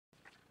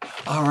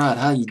All right,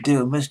 how you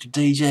doing? Mr.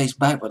 DJ's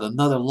back with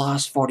another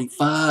Lost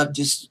 45.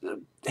 Just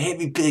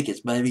heavy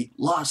pickets, baby.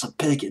 Lots of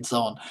pickets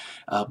on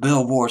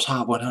Billboard's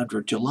Hot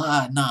 100,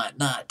 July 9th,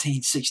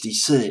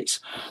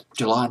 1966.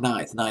 July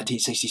 9th,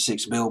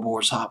 1966,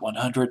 Billboard's Hot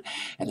 100.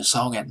 And the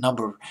song at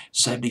number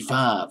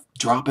 75,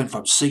 dropping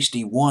from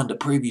 61 the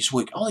previous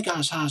week. Only got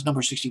as high as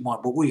number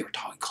 61, but we are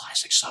talking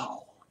classic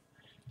soul.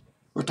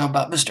 We're talking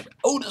about Mr.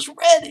 Otis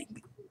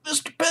Redding.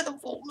 Mr.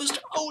 Pitiful, Mr.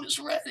 Otis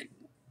Redding.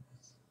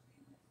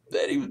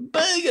 That he was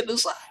big in the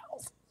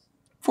South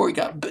before he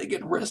got big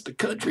in the rest of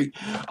the country.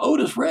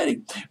 Otis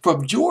Redding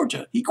from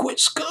Georgia. He quit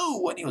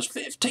school when he was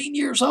 15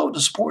 years old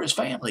to support his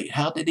family.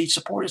 How did he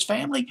support his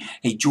family?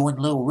 He joined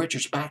Little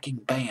Richard's backing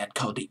band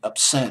called the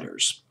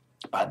Upsetters.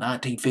 By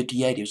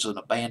 1958, he was in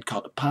a band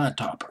called the Pine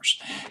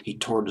Toppers. He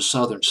toured the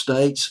southern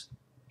states.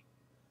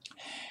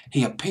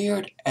 He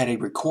appeared at a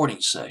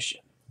recording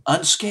session,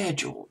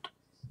 unscheduled,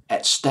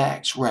 at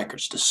Stax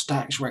Records, the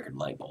Stax record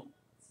label.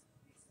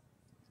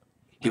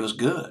 He was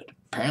good.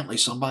 Apparently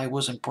somebody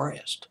was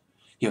impressed.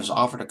 He was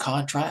offered a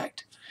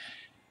contract,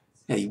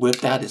 and he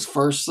whipped out his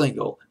first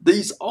single,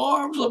 "These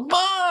Arms Are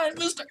Mine,"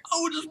 Mr.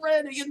 Otis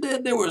Redding. And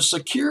then there was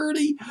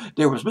Security.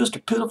 There was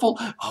Mr. Pitiful.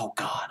 Oh,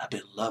 God, I've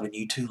been loving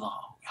you too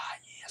long. Ah,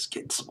 yes,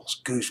 getting some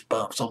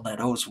goosebumps on that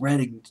Otis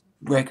Redding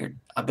record.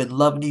 I've been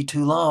loving you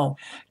too long.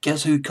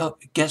 Guess who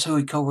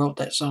he co-wrote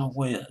that song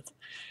with?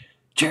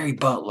 Jerry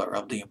Butler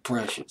of the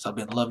Impressions. I've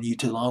been loving you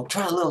too long.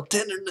 Try a little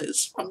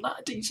tenderness from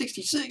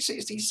 1966,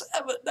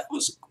 67. That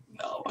was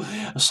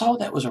a song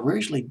that was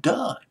originally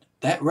done.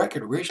 That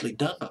record originally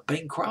done by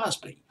Bing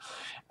Crosby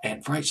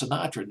and Frank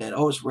Sinatra. That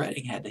Otis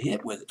Redding had the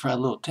hit with it. Try a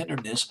little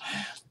tenderness.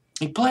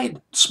 He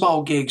played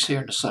small gigs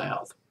here in the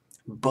South,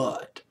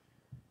 but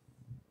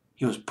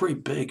he was pretty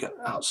big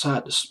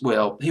outside the.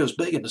 Well, he was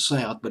big in the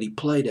South, but he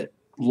played at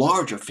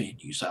larger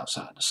venues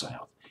outside the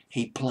South.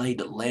 He played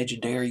the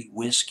legendary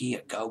Whiskey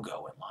a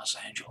Go-Go in Los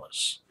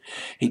Angeles.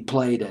 He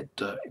played at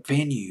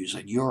venues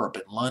in Europe,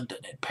 in London,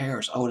 in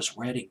Paris. Otis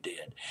Redding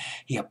did.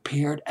 He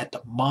appeared at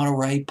the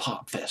Monterey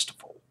Pop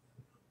Festival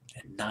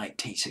in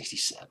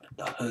 1967.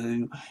 The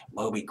Who,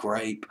 Moby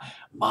Grape,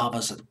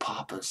 Mamas and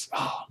Papas.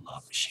 Oh, I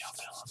love Michelle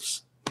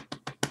Phillips.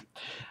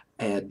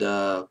 And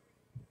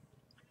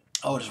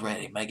Otis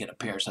Redding making an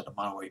appearance at the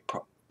Monterey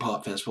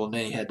Pop Festival. And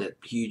then he had that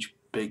huge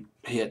big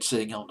hit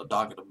sitting on the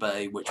Dock of the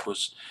Bay, which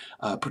was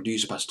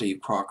produced by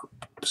Steve Cropper,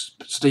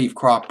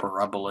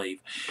 I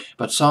believe.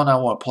 But the song I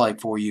want to play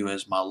for you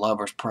is My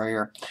Lover's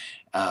Prayer.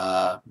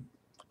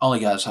 Only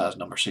got as high as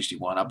number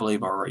 61. I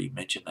believe I already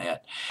mentioned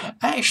that.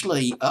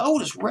 Actually,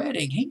 Otis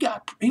Redding, he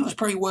was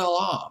pretty well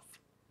off.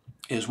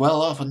 He was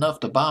well off enough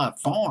to buy a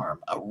farm,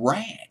 a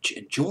ranch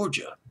in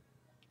Georgia,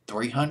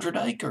 300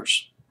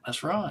 acres.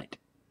 That's right.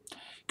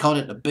 Called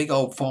it the Big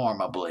Old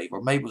Farm, I believe, or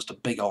maybe it was the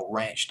Big Old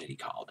Ranch that he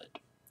called it.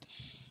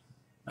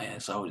 Man,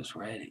 it's Otis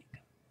Redding.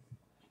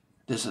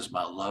 This is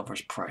My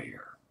Lover's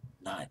Prayer,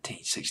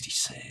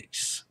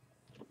 1966.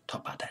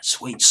 Talk about that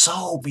sweet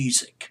soul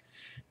music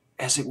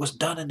as it was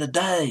done in the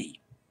day.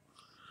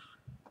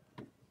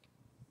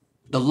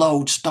 The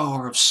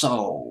lodestar of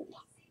soul,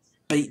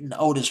 beating in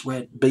Otis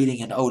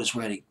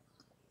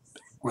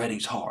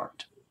Redding's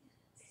heart,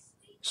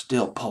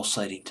 still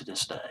pulsating to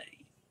this day.